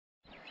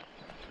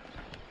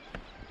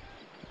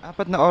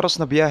4 na oras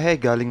na biyahe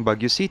galing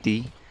Baguio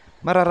City,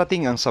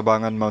 mararating ang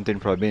Sabangan Mountain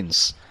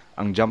Province,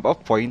 ang jump-off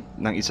point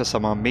ng isa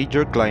sa mga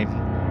major climb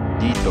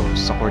dito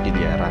sa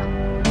Cordillera.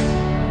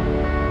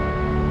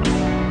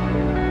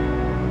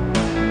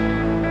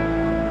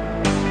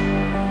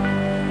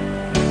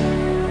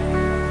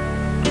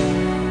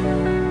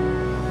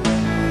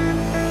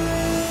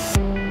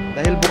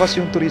 Dahil bukas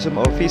yung tourism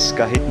office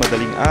kahit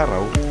madaling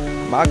araw,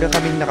 maaga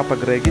kaming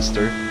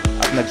nakapag-register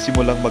at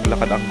nagsimulang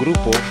maglakad ang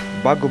grupo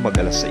bago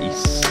mag-alas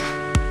 6.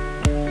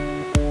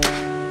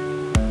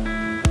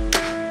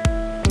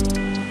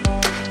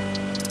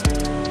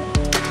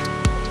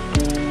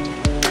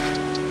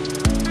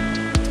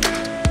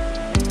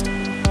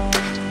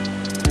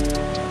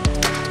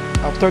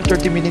 After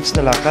 30 minutes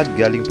na lakad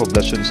galing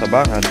Poblacion,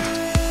 Sabangan,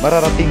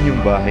 mararating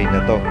yung bahay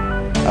na to.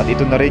 At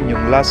ito na rin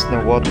yung last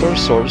na water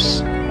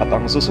source at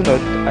ang susunod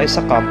ay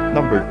sa camp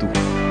number 2.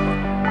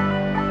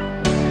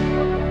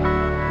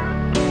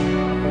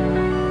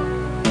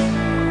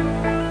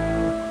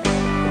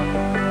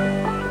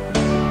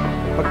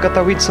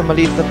 Pagkatawid sa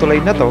maliit na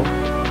tulay na to,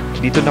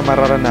 dito na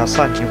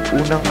mararanasan yung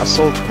unang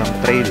assault ng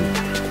trail.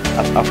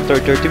 At after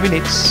 30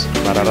 minutes,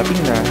 mararating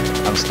na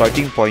ang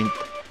starting point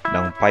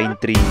ng Pine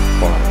Tree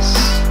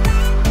Forest.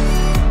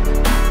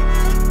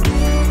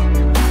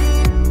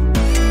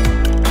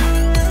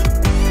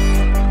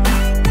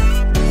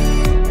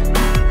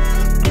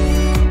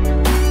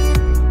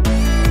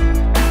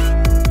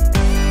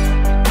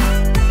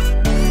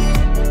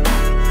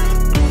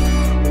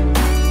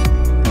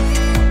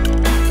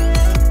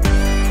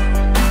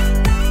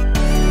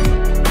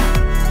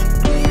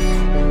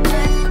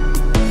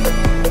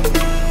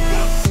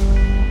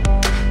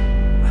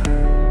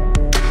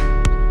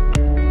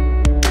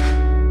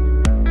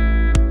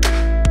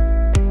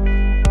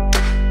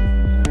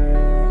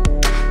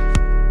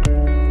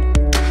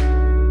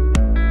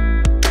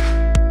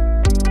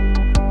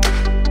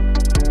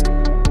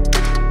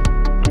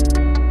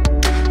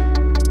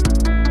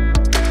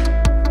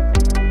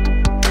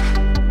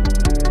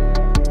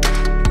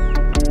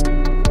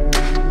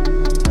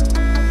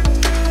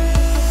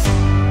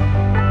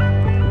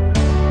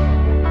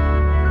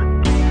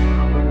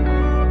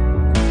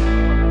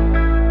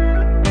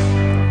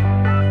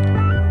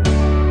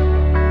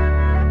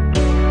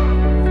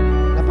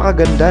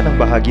 Napakaganda ng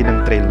bahagi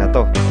ng trail na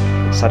to.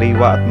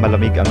 Sariwa at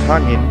malamig ang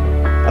hangin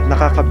at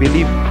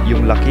nakakabilib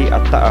yung laki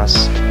at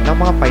taas ng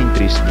mga pine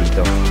trees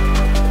dito.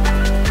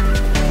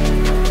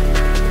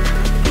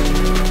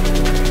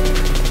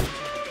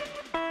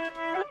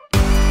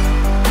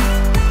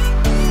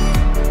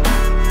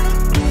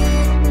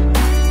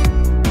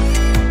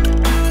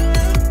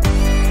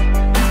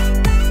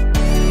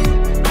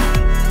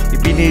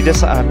 Ipinida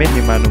sa amin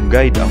ni Manong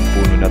Guide ang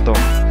puno na to.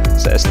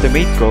 Sa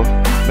estimate ko,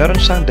 meron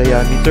siyang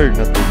diameter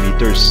na 2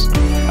 meters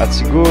at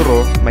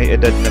siguro may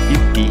edad na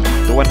 50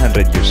 to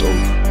 100 years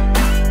old.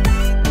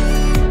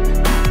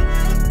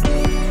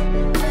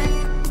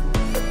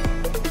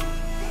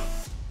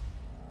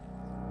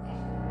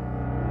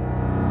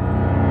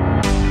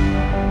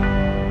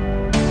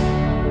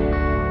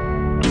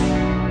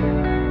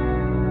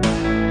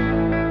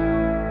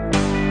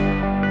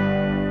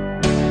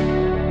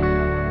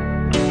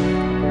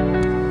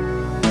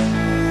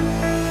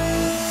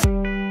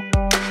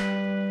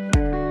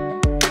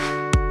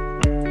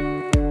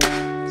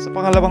 Sa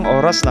pangalawang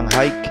oras ng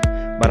hike,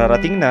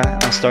 mararating na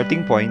ang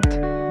starting point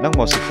ng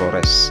mossy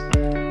forest.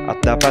 At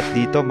dapat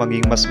dito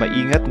maging mas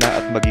maingat na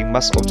at maging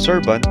mas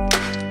observant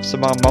sa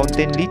mga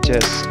mountain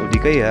leeches o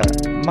di kaya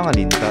mga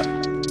linta.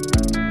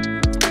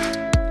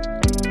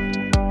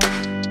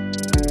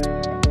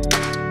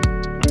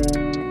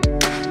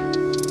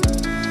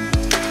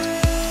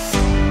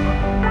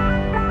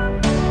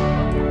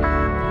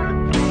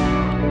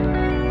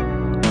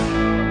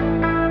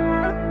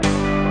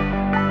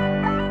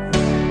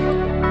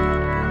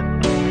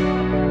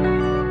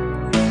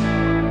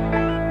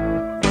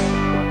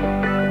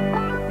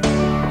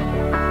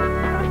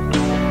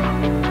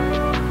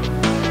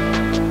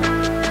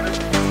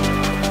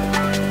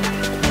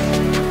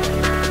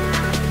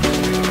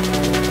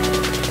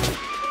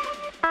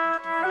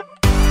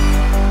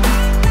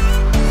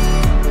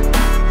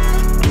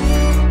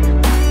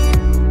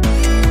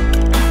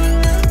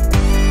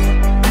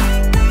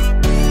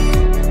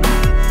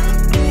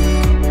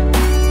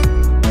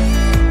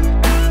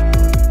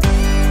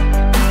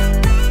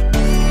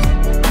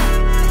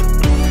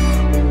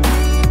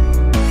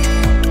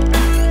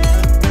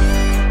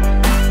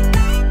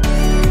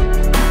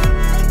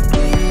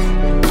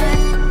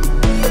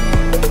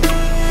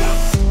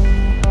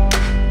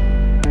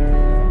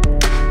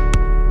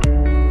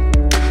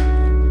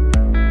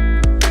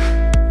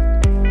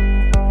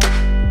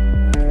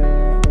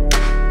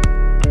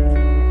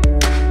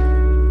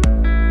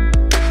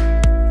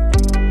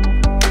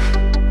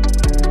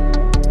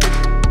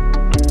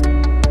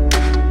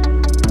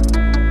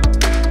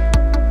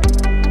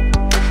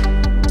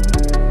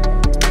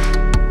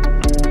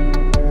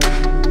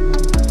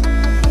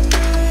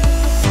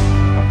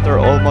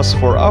 almost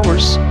 4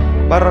 hours,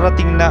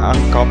 mararating na ang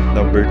camp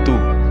number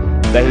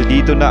 2. Dahil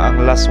dito na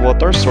ang last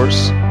water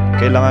source,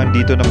 kailangan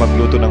dito na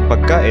magluto ng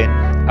pagkain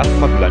at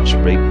mag-lunch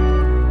break.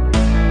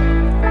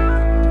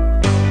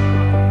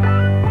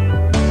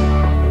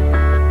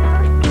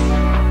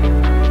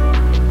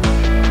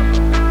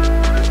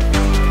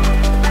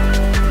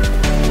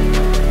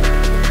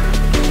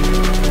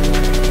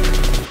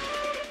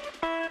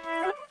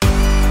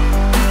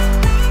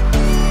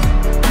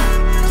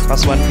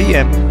 Pas 1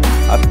 PM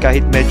at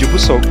kahit medyo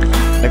busog,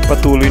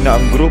 nagpatuloy na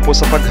ang grupo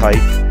sa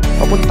pag-hike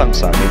papuntang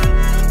summit.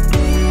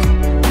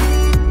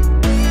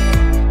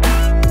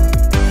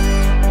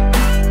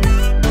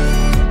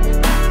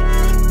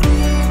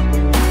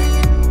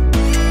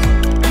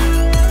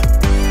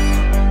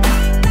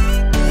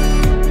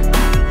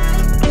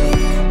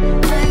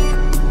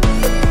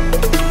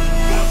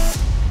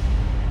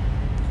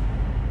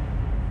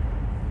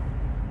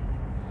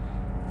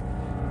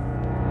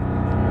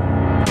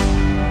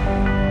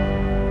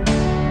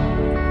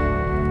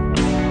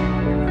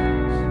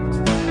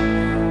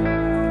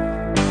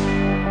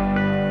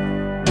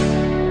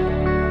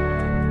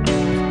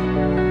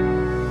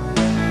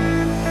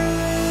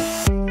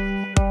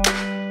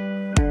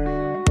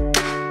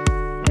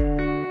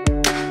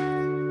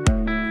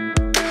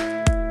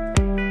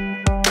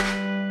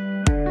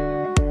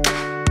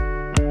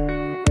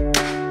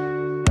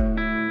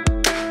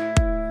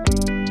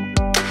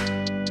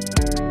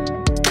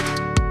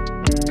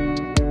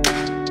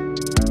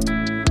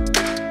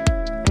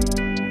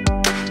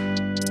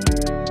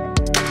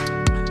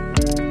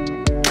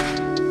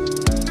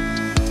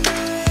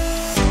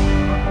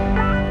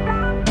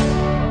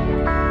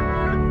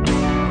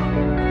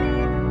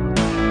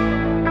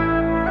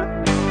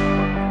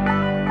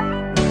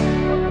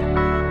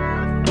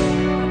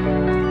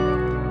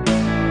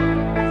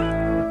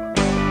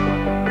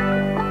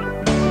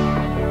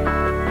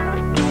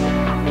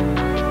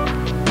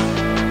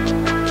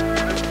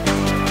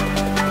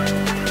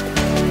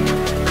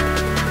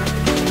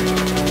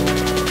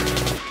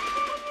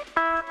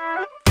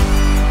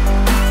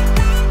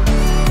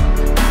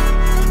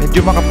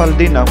 Medyo makapal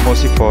din ang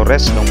mossy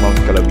forest ng Mount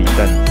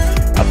Kalawitan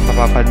at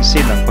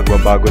mapapansin ang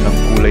pagbabago ng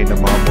kulay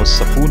ng mga moss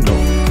sa puno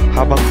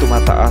habang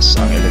tumataas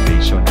ang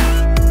elevation.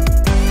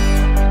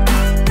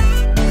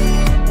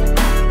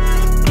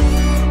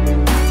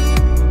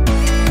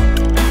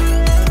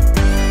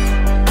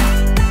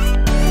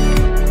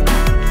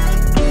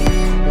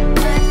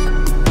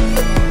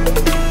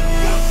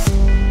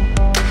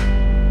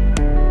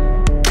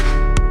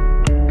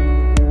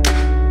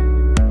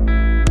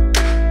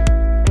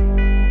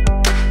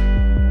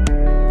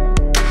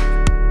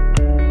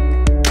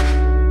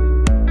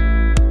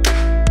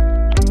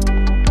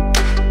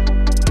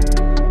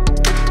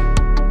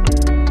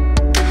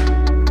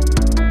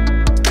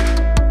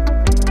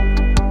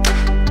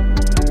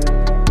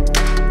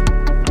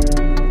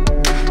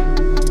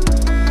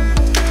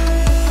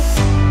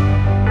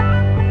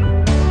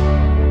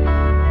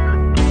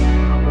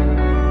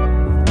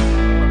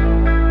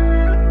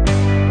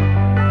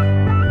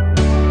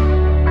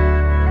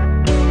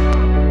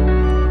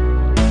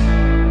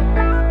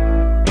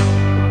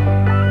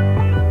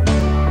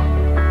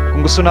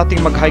 Kung gusto nating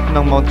mag-hike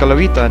ng Mount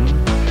Kalawitan,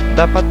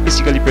 dapat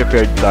physically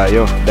prepared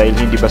tayo dahil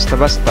hindi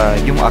basta-basta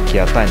yung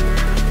akyatan.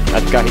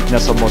 At kahit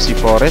nasa mossy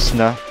forest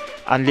na,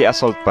 only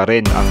assault pa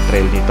rin ang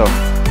trail nito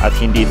at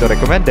hindi ito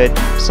recommended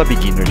sa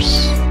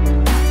beginners.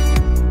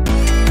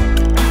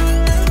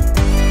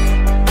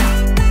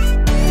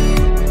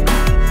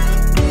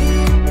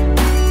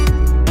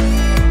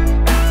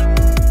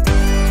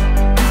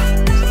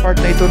 Sa part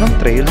na ito ng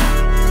trail,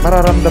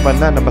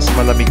 mararamdaman na mas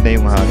malamig na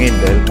yung hangin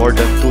dahil more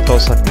than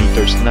 2,000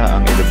 meters na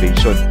ang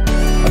elevation.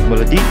 At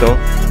mula dito,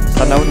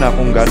 tanaw na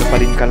kung gaano pa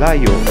rin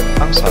kalayo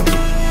ang summit.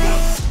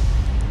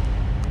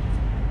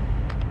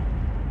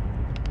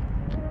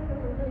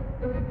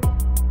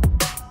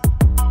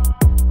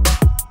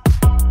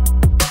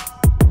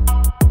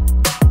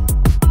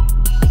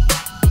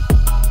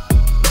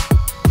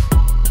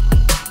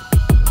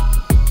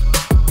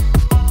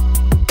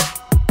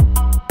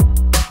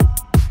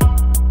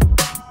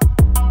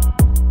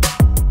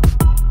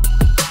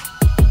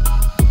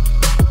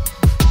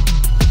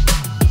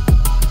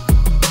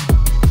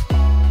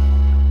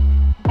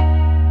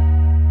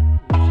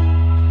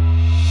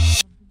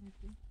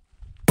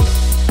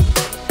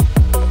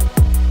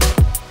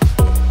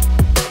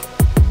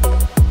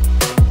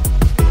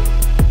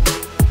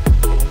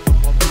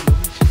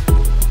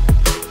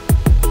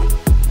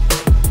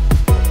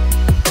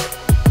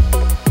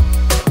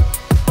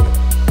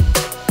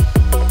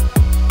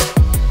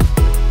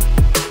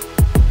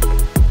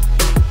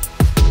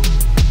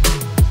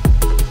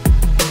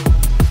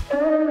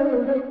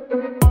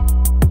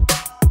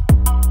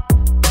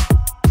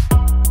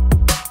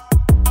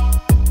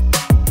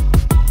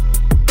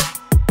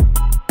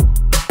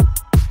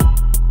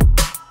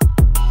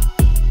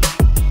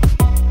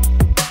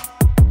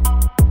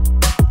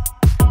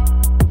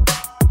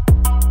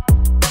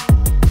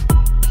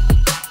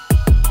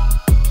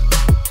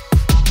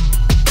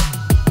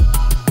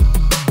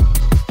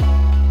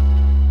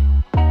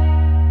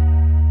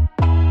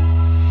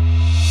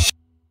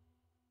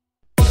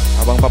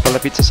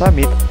 papalapit sa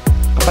summit,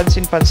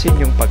 kapansin-pansin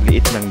yung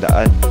pagliit ng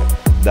daan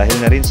dahil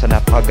na rin sa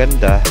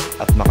napakaganda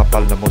at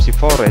makapal na mossy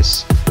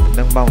forest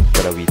ng Mount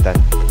Kalawitan.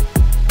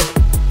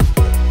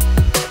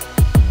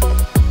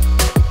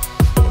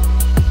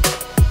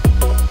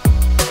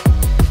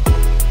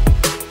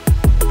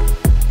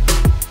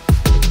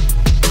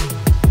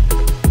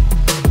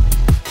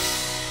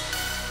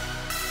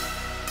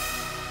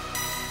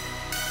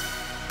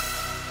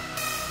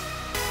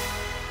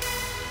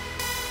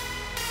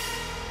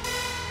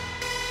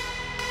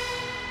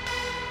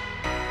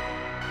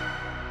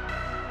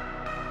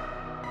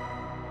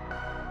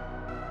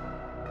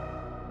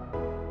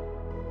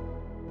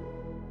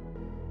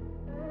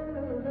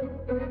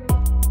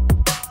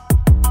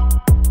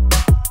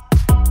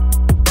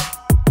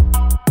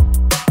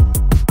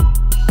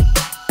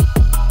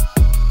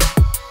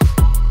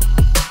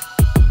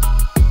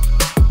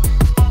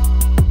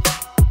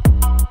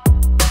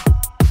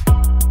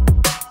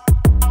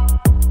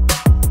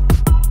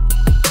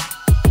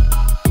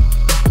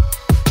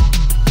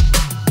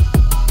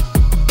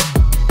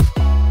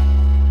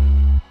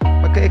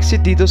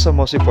 Pagka-exit dito sa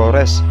mossy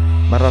forest,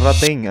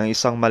 mararating ang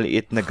isang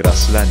maliit na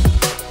grassland.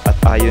 At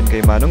ayon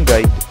kay Manong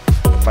Guide,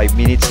 5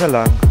 minutes na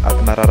lang at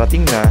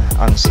mararating na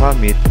ang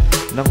summit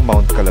ng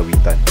Mount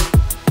Kalawitan.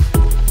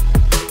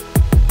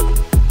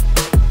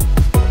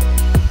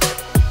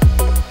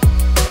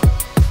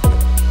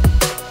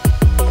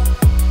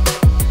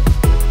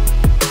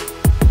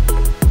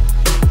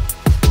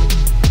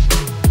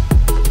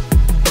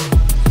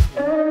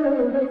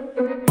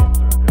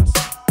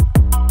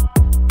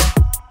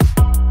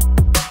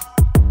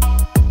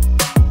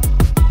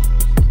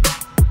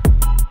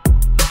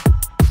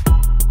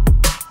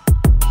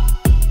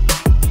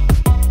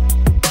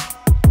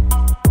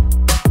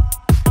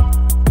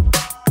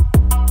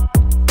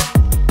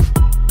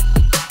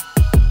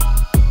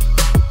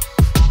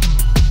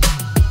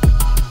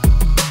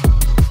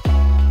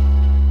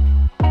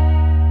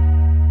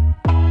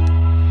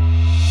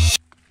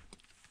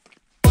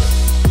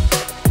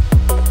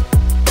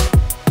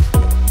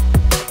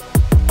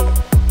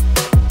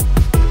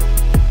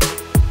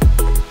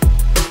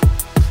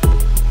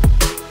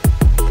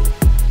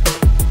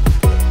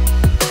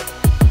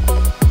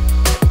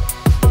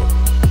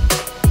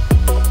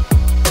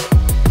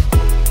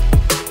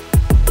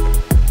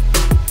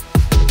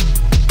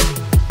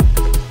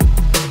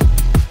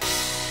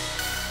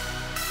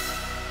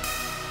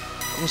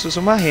 Kung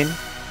susumahin,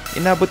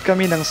 inabot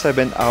kami ng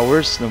 7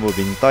 hours na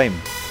moving time.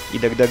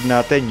 Idagdag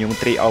natin yung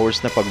 3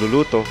 hours na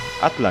pagluluto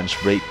at lunch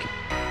break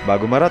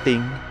bago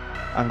marating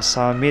ang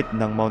summit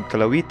ng Mount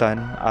Kalawitan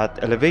at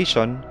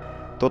elevation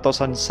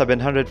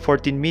 2,714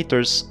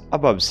 meters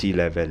above sea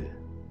level.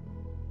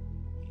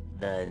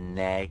 The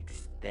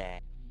next day.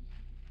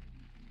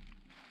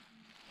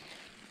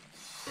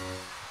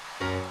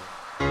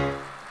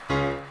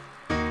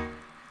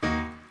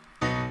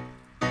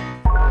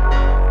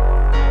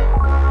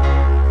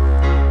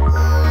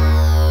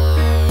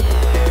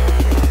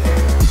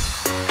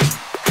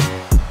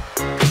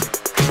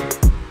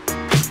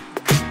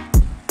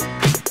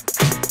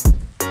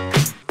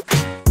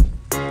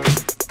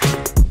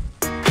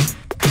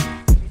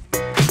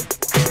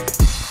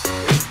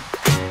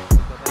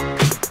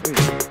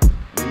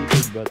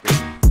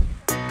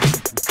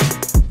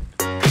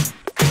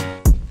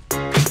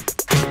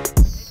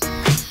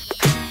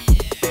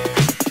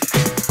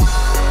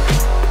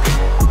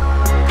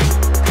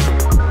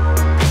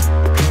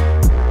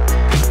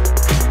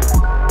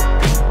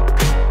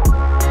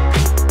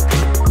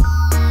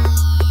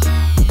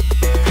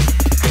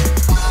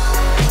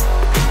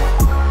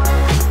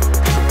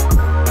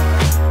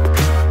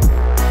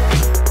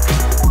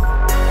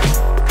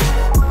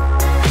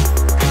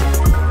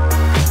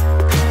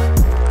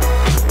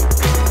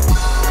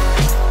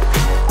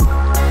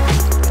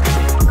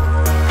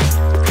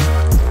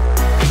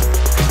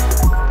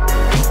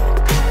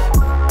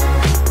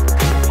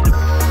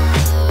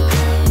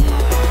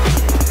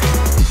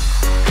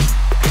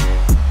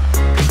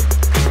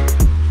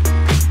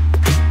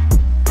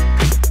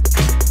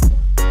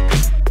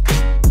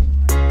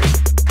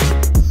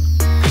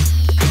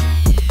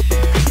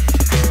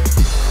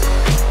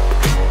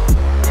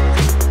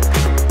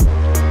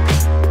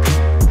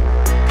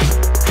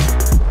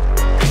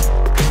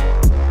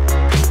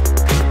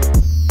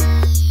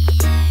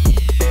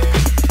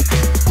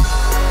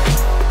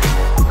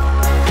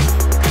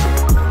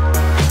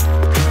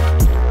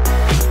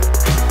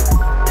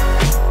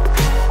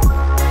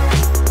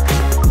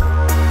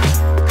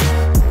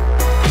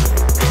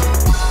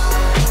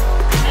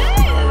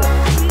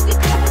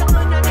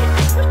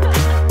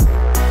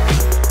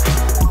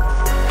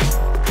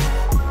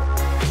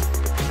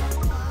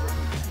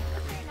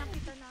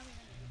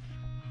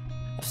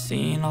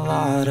 Seen a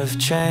lot of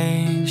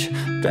change,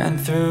 been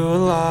through a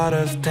lot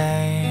of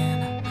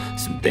pain.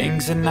 Some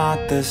things are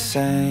not the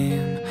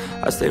same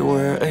as they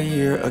were a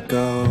year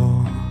ago,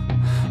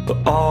 but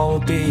all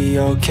will be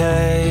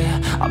okay.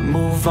 I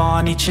move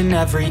on each and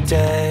every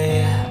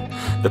day.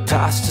 The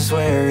past is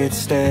where it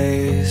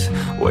stays,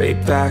 way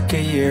back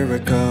a year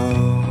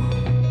ago.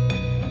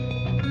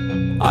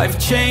 I've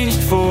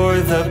changed for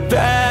the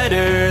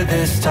better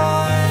this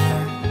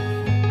time.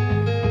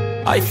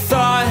 I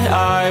thought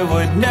I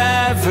would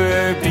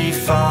never be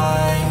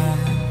fine.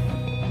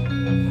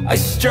 I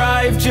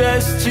strive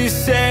just to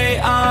say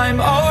I'm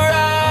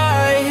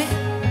alright,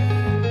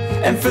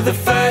 and for the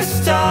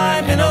first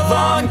time in a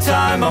long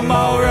time I'm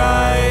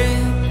alright.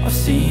 I've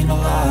seen a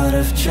lot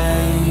of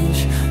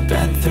change,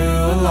 been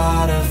through a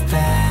lot of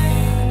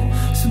pain.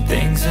 Some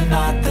things are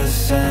not the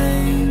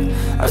same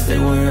as they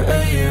were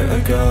a year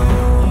ago,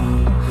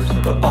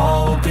 but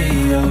all will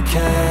be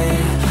okay.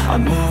 I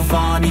move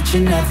on each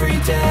and every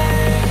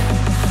day.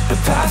 The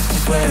past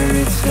is where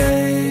it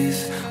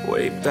stays,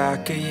 way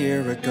back a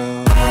year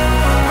ago.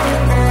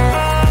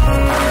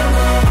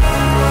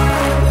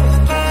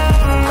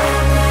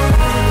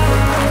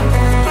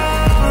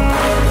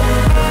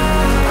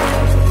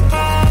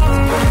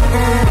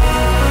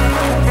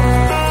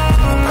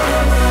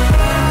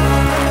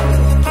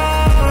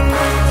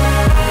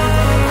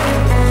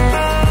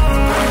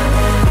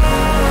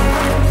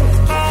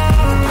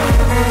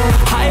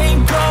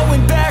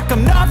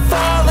 I'm not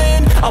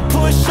falling, I'll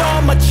push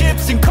all my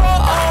chips and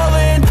call all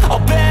in. I'll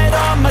bet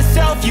on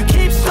myself, you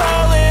keep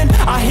stalling.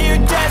 I hear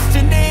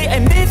destiny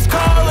and it's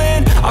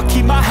calling. I'll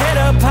keep my head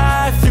up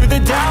high through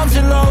the downs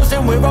and lows,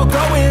 and we're all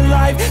going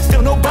life.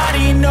 Still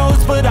nobody knows,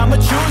 but I'ma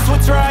choose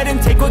what's right and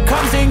take what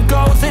comes and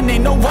goes. And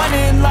ain't no one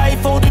in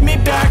life holding me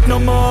back no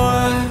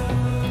more.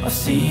 I've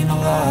seen a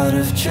lot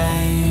of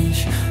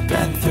change,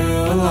 been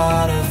through a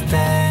lot of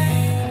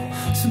pain.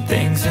 Some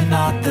things are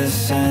not the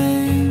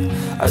same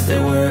as they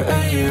were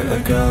a year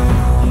ago,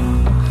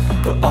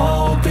 but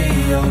all will be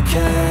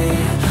okay.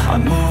 I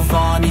move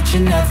on each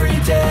and every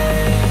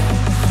day.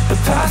 The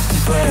past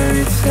is where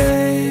it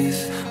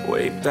stays,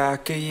 way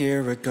back a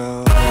year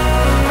ago.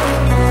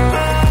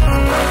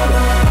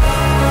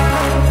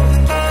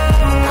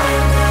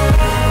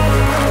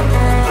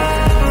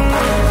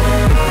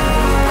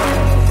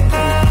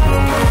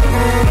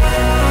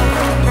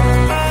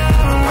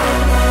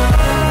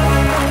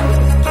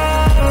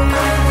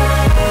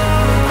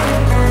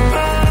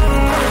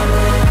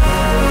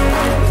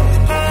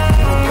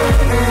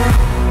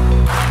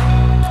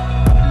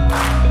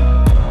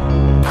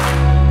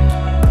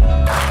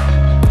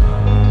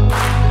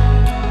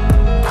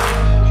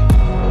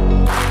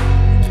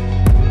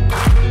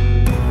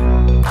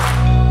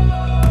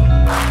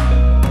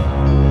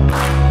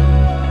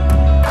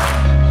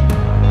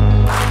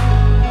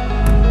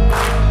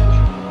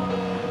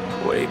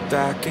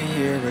 Back a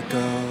year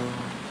ago.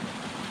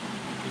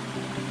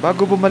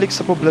 Bago bumalik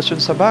sa Poblacion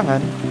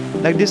Sabangan,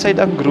 nag-decide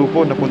ang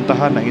grupo na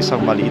puntahan ang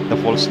isang maliit na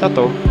falls na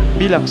to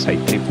bilang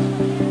side trip,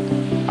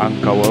 ang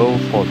Kawao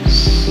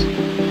Falls.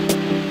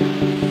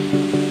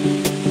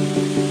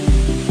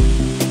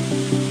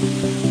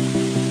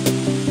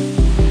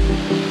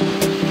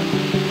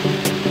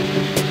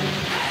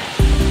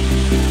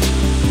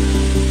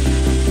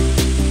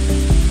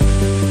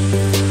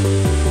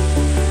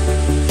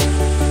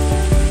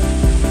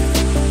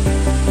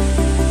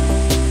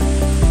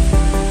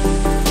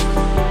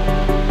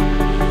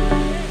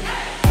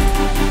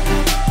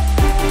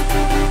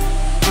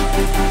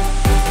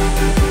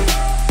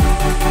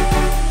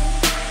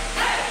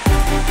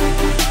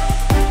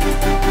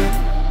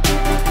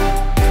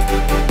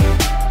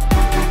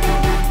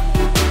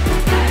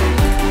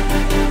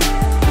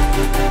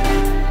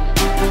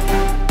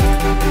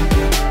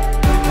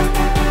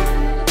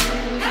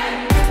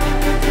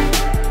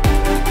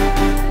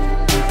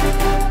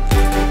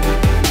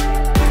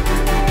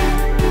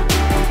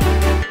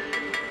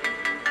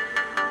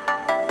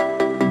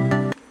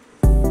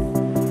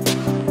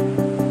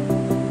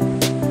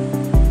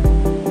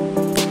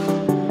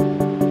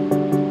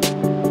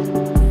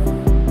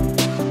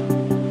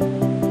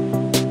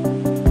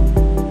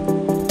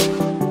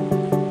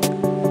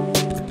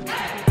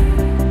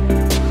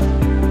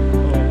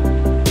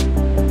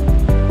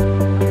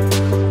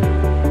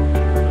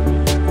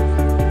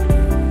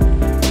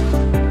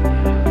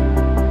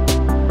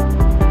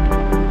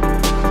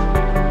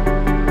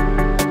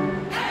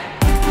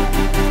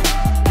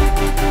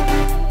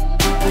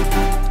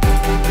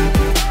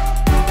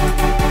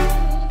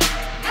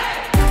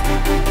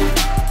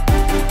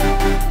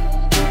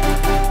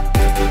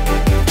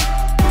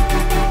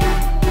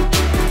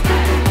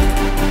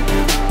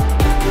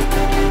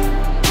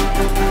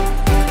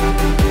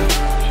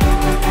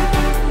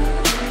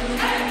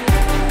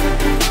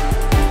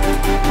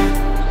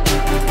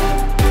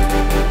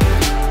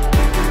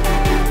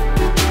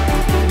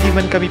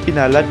 man kami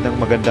pinalad ng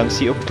magandang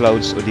sea of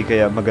clouds o di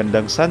kaya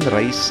magandang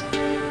sunrise,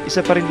 isa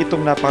pa rin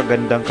itong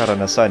napakagandang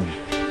karanasan,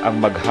 ang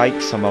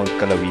mag-hike sa Mount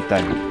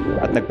Kalawitan.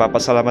 At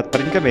nagpapasalamat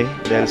pa rin kami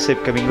dahil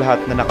safe kaming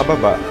lahat na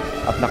nakababa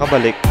at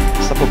nakabalik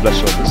sa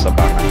Poblacion sa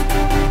Sabangan.